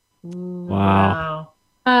 Wow.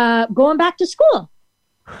 Going back to school.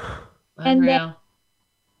 Unreal. And then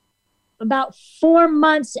about 4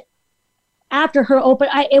 months after her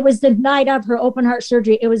it was the night of her open heart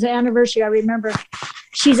surgery. It was the anniversary, I remember.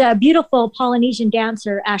 She's a beautiful Polynesian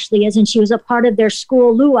dancer, Ashley is, and she was a part of their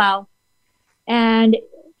school luau. And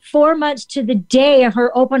 4 months to the day of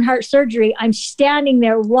her open heart surgery, I'm standing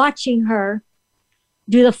there watching her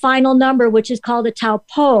do the final number, which is called a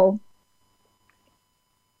taupo.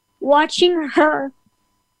 Watching her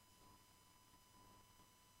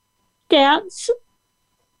dance,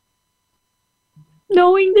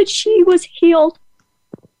 knowing that she was healed.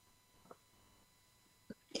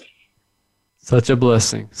 Such a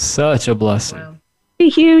blessing. Such a blessing. Wow. A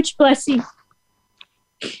huge blessing.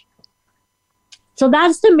 So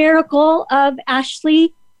that's the miracle of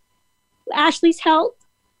Ashley's health.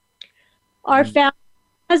 Our family,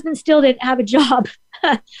 husband still didn't have a job.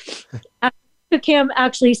 It took him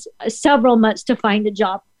actually several months to find a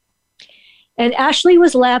job. And Ashley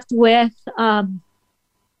was left with a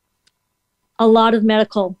lot of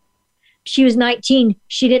medical. She was 19.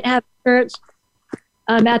 She didn't have insurance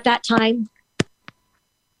at that time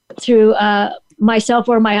through myself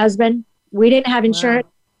or my husband. We didn't have insurance.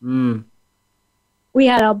 Wow. We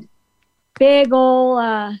had a big old,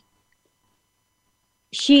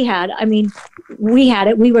 we had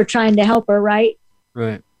it. We were trying to help her, right?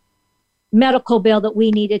 Right. Medical bill that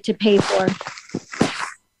we needed to pay for.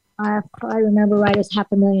 I remember right as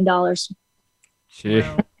 $500,000. Gee.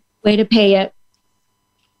 Way to pay it.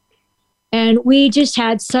 And we just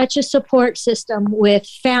had such a support system with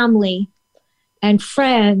family and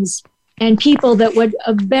friends and people that would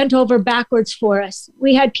have bent over backwards for us.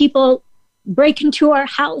 We had people break into our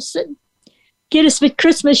house and get us a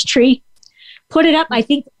Christmas tree, put it up. I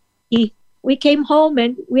think we came home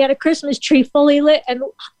and we had a Christmas tree fully lit and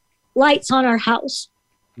lights on our house.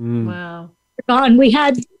 Wow. Gone. We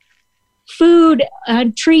had food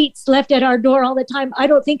and treats left at our door all the time. I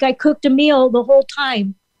don't think I cooked a meal the whole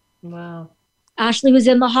time. Wow. Ashley was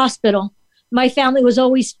in the hospital. My family was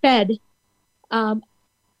always fed.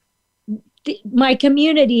 My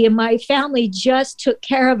community and my family just took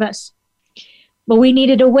care of us. But we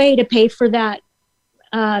needed a way to pay for that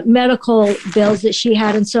medical bills that she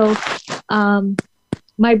had. And so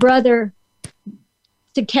my brother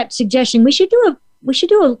kept suggesting we should do a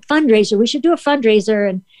fundraiser. We should do a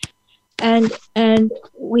fundraiser. And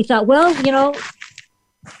we thought, well,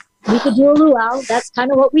 we could do a luau. That's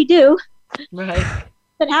kind of what we do. Right. If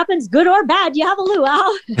it happens, good or bad, you have a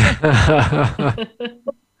luau.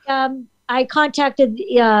 I contacted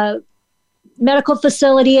the medical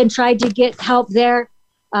facility and tried to get help there,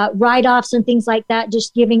 write-offs and things like that,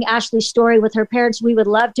 just giving Ashley's story with her parents. We would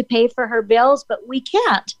love to pay for her bills, but we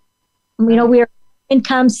can't. We're an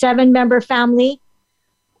income 7-member family.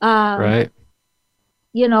 Right.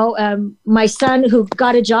 My son who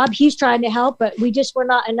got a job, he's trying to help, but we just were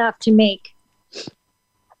not enough to make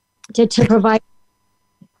to provide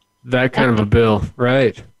that kind of a bill.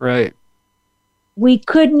 Right. We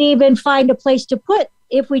couldn't even find a place to put.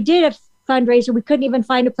 If we did a fundraiser, we couldn't even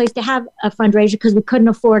find a place to have a fundraiser because we couldn't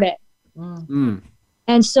afford it.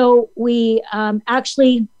 And so we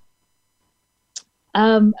actually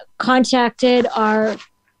contacted our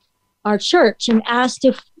church and asked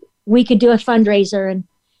if we could do a fundraiser. And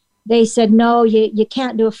they said, no, you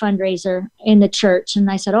can't do a fundraiser in the church.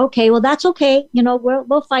 And I said, okay, well, that's okay.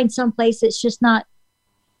 We'll find some place. It's just not.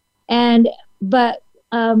 But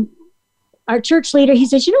our church leader, he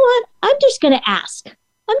says, you know what? I'm just going to ask.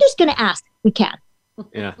 We can.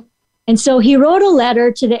 Yeah. And so he wrote a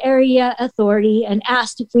letter to the area authority and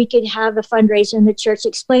asked if we could have a fundraiser in the church,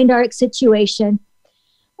 explained our situation.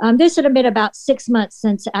 This had been about 5 months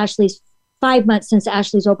since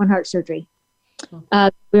Ashley's open heart surgery.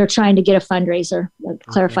 We were trying to get a fundraiser,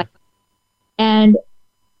 clarify. And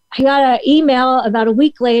I got an email about a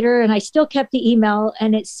week later, and I still kept the email,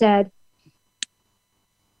 and it said,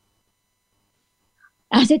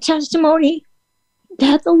 as a testimony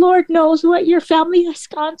that the Lord knows what your family has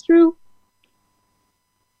gone through,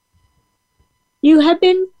 you have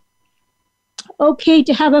been okay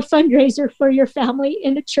to have a fundraiser for your family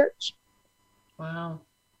in the church. Wow.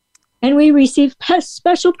 And we received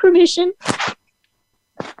special permission,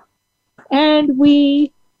 and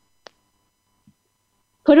we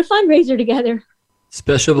put a fundraiser together.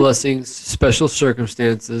 Special blessings, special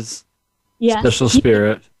circumstances, special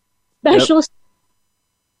spirit. Special. Yep.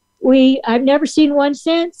 I've never seen one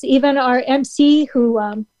since. Even our MC, who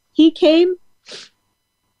he came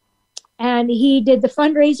and he did the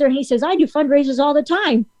fundraiser, and he says, I do fundraisers all the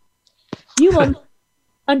time. You want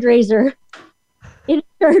a fundraiser in a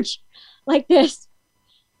church like this?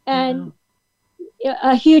 And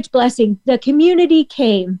a huge blessing. The community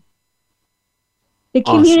came. The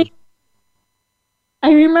community. Awesome.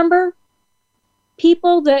 I remember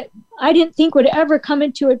people that I didn't think would ever come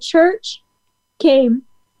into a church came.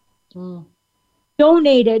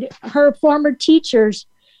 Donated. Her former teachers,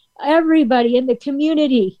 everybody in the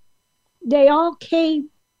community, they all came.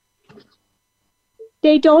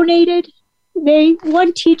 They donated.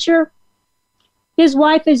 One teacher, his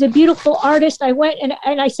wife is a beautiful artist. I went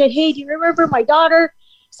and I said, hey, do you remember my daughter?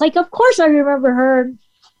 It's like, of course I remember her.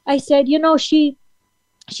 I said,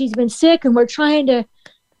 she's been sick and we're trying to,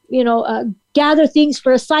 gather things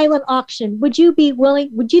for a silent auction. Would you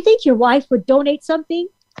think your wife would donate something?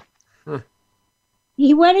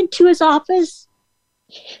 He went into his office.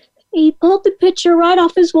 He pulled the picture right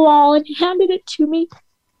off his wall and handed it to me.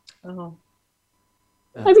 Oh,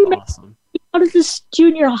 that's I remember awesome. Out of this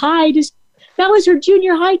junior high, that was her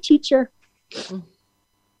junior high teacher.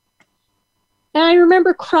 And I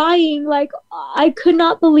remember crying, like I could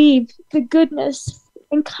not believe the goodness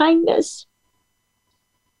and kindness.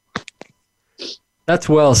 That's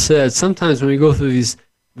well said. Sometimes when we go through these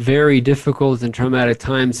very difficult and traumatic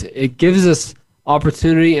times, it gives us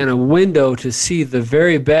opportunity and a window to see the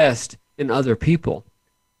very best in other people.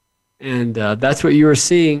 And that's what you were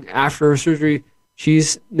seeing after her surgery.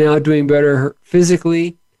 She's now doing better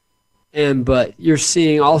physically, but you're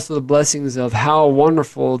seeing also the blessings of how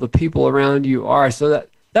wonderful the people around you are. So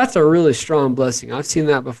that's a really strong blessing. I've seen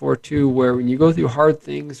that before too, where when you go through hard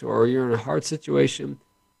things or you're in a hard situation,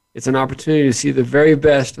 it's an opportunity to see the very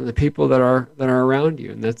best in the people that are around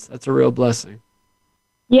you, and that's a real blessing.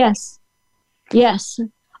 Yes.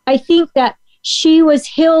 I think that she was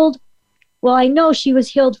healed. Well, I know she was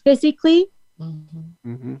healed physically, as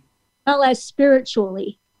well as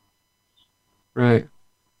spiritually. Right.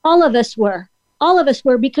 All of us were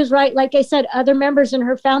because, right, like I said, other members in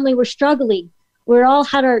her family were struggling. We all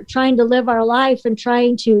trying to live our life and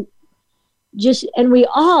trying to and we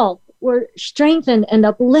all were strengthened and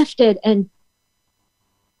uplifted. And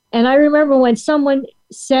I remember when someone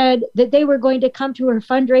said that they were going to come to her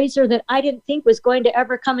fundraiser that I didn't think was going to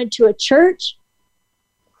ever come into a church.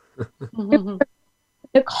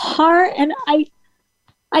 The car, and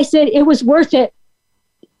I said it was worth it.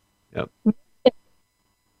 Yep.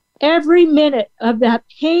 Every minute of that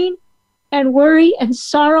pain and worry and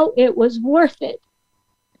sorrow, it was worth it.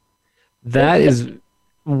 That is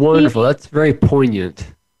wonderful. That's very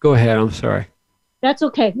poignant. Go ahead. I'm sorry. That's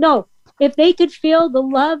okay. No, if they could feel the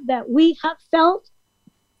love that we have felt,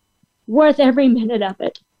 worth every minute of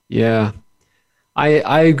it. Yeah.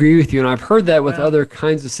 I agree with you. And I've heard that with other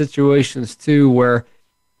kinds of situations too, where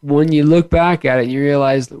when you look back at it and you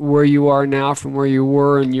realize where you are now from where you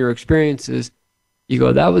were and your experiences, you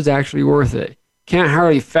go, that was actually worth it. Can't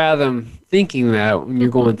hardly fathom thinking that when you're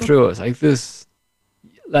going through it. It's like this,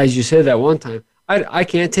 as you said that one time, I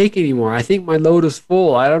can't take anymore. I think my load is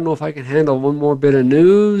full. I don't know if I can handle one more bit of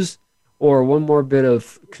news or one more bit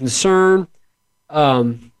of concern.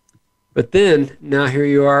 But then, now here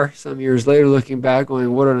you are some years later looking back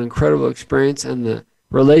going, what an incredible experience, and the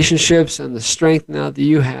relationships and the strength now that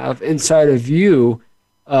you have inside of you,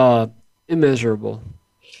 immeasurable.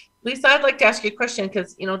 Lisa, I'd like to ask you a question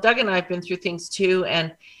because, Doug and I have been through things too.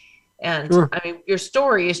 And Sure. I mean, your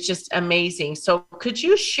story is just amazing. So could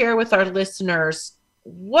you share with our listeners,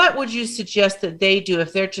 what would you suggest that they do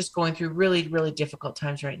if they're just going through really, really difficult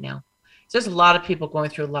times right now? There's a lot of people going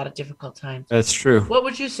through a lot of difficult times. That's true. What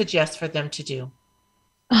would you suggest for them to do?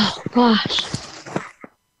 Oh, gosh.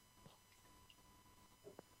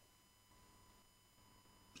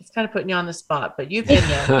 It's kind of putting you on the spot, but you've been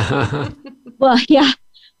there. Well, yeah.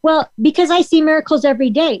 Well, because I see miracles every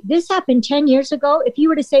day. This happened 10 years ago. If you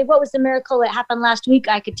were to say, what was the miracle that happened last week,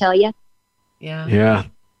 I could tell you. Yeah.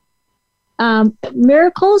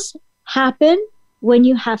 Miracles happen when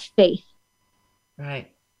you have faith. Right.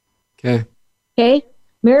 Okay.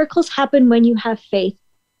 Miracles happen when you have faith.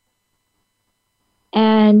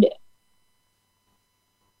 And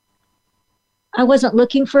I wasn't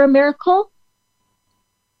looking for a miracle.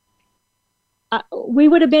 We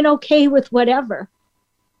would have been okay with whatever.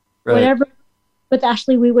 Right. Whatever with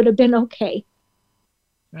Ashley, we would have been okay.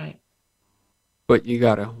 Right. But you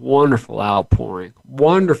got a wonderful outpouring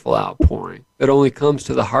that only comes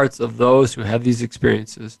to the hearts of those who have these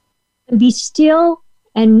experiences. And be still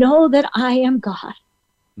and know that I am God.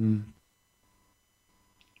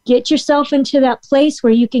 Get yourself into that place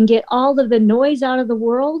where you can get all of the noise out of the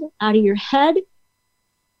world, out of your head,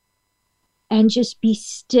 and just be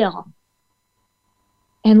still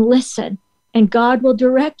and listen. And God will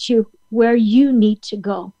direct you where you need to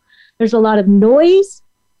go. There's a lot of noise.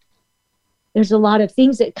 There's a lot of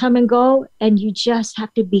things that come and go, and you just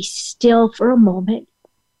have to be still for a moment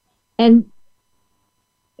and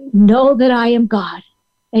know that I am God.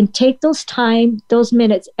 And take those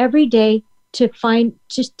minutes every day to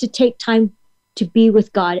take time to be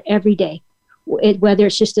with God every day. Whether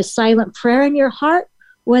it's just a silent prayer in your heart,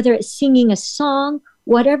 whether it's singing a song,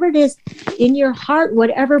 whatever it is in your heart,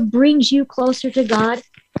 whatever brings you closer to God,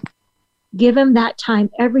 give him that time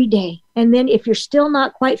every day. And then if you're still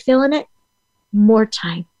not quite feeling it, more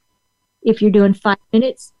time. If you're doing 5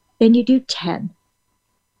 minutes, then you do 10.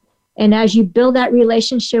 And as you build that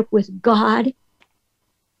relationship with God,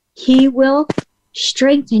 he will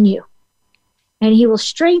strengthen you. And he will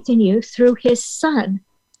strengthen you through his Son.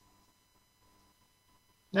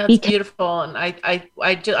 That's beautiful. And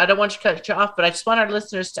I don't want to cut you off, but I just want our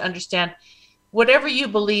listeners to understand, whatever you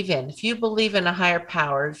believe in, if you believe in a higher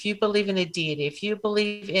power, if you believe in a deity, if you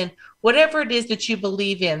believe in whatever it is that you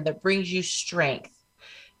believe in that brings you strength,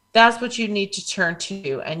 that's what you need to turn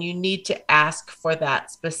to, and you need to ask for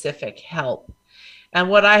that specific help. And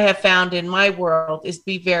what I have found in my world is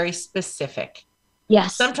be very specific.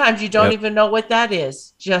 Yes. Sometimes you don't even know what that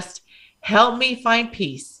is. Just help me find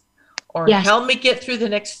peace, or help me get through the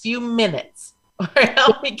next few minutes, or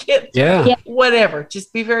help me get through whatever.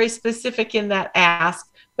 Just be very specific in that ask,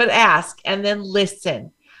 but ask and then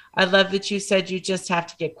listen. I love that you said you just have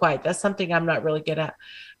to get quiet. That's something I'm not really good at,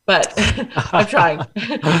 but I'm trying.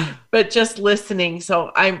 But just listening.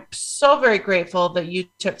 So I'm so very grateful that you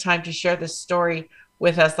took time to share this story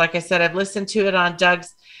with us. Like I said, I've listened to it on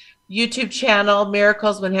Doug's YouTube channel,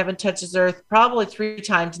 Miracles When Heaven Touches Earth, probably 3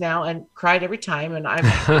 times now, and cried every time. And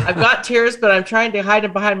I've got tears, but I'm trying to hide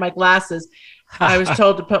them behind my glasses. I was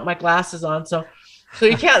told to put my glasses on, so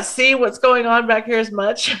you can't see what's going on back here as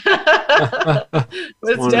much. But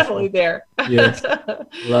it's definitely there. Yes.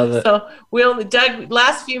 Love it. So Doug,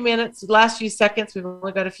 last few seconds, we've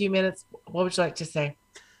only got a few minutes. What would you like to say?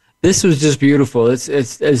 This was just beautiful. It's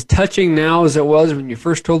as touching now as it was when you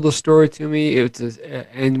first told the story to me.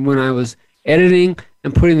 And when I was editing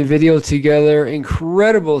and putting the video together,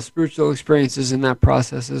 incredible spiritual experiences in that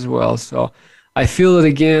process as well. So I feel it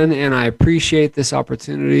again, and I appreciate this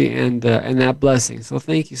opportunity and that blessing. So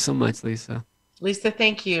thank you so much, Lisa. Lisa,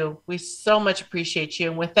 thank you. We so much appreciate you.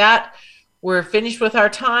 And with that, we're finished with our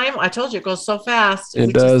time. I told you it goes so fast.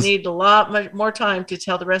 It does. Just need a lot more time to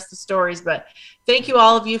tell the rest of the stories. But thank you,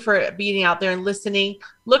 all of you, for being out there and listening.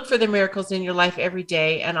 Look for the miracles in your life every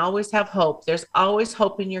day, and always have hope. There's always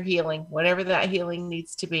hope in your healing, whatever that healing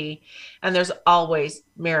needs to be. And there's always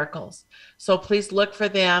miracles. So please look for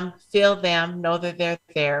them, feel them, know that they're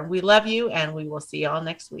there. We love you, and we will see you all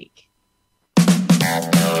next week.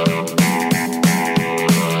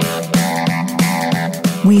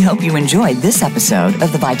 We hope you enjoyed this episode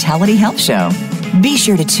of the Vitality Health Show. Be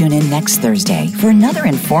sure to tune in next Thursday for another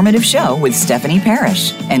informative show with Stephanie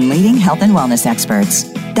Parrish and leading health and wellness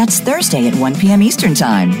experts. That's Thursday at 1 p.m. Eastern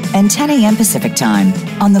Time and 10 a.m. Pacific Time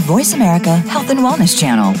on the Voice America Health and Wellness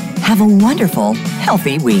Channel. Have a wonderful,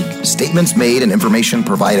 healthy week. Statements made and information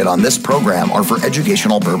provided on this program are for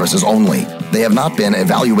educational purposes only. They have not been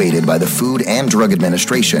evaluated by the Food and Drug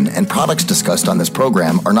Administration, and products discussed on this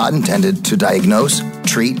program are not intended to diagnose,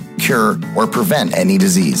 treat, cure, or prevent any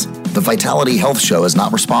disease. The Vitality Health Show is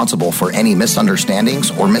not responsible for any misunderstandings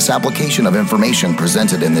or misapplication of information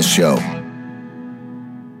presented in this show.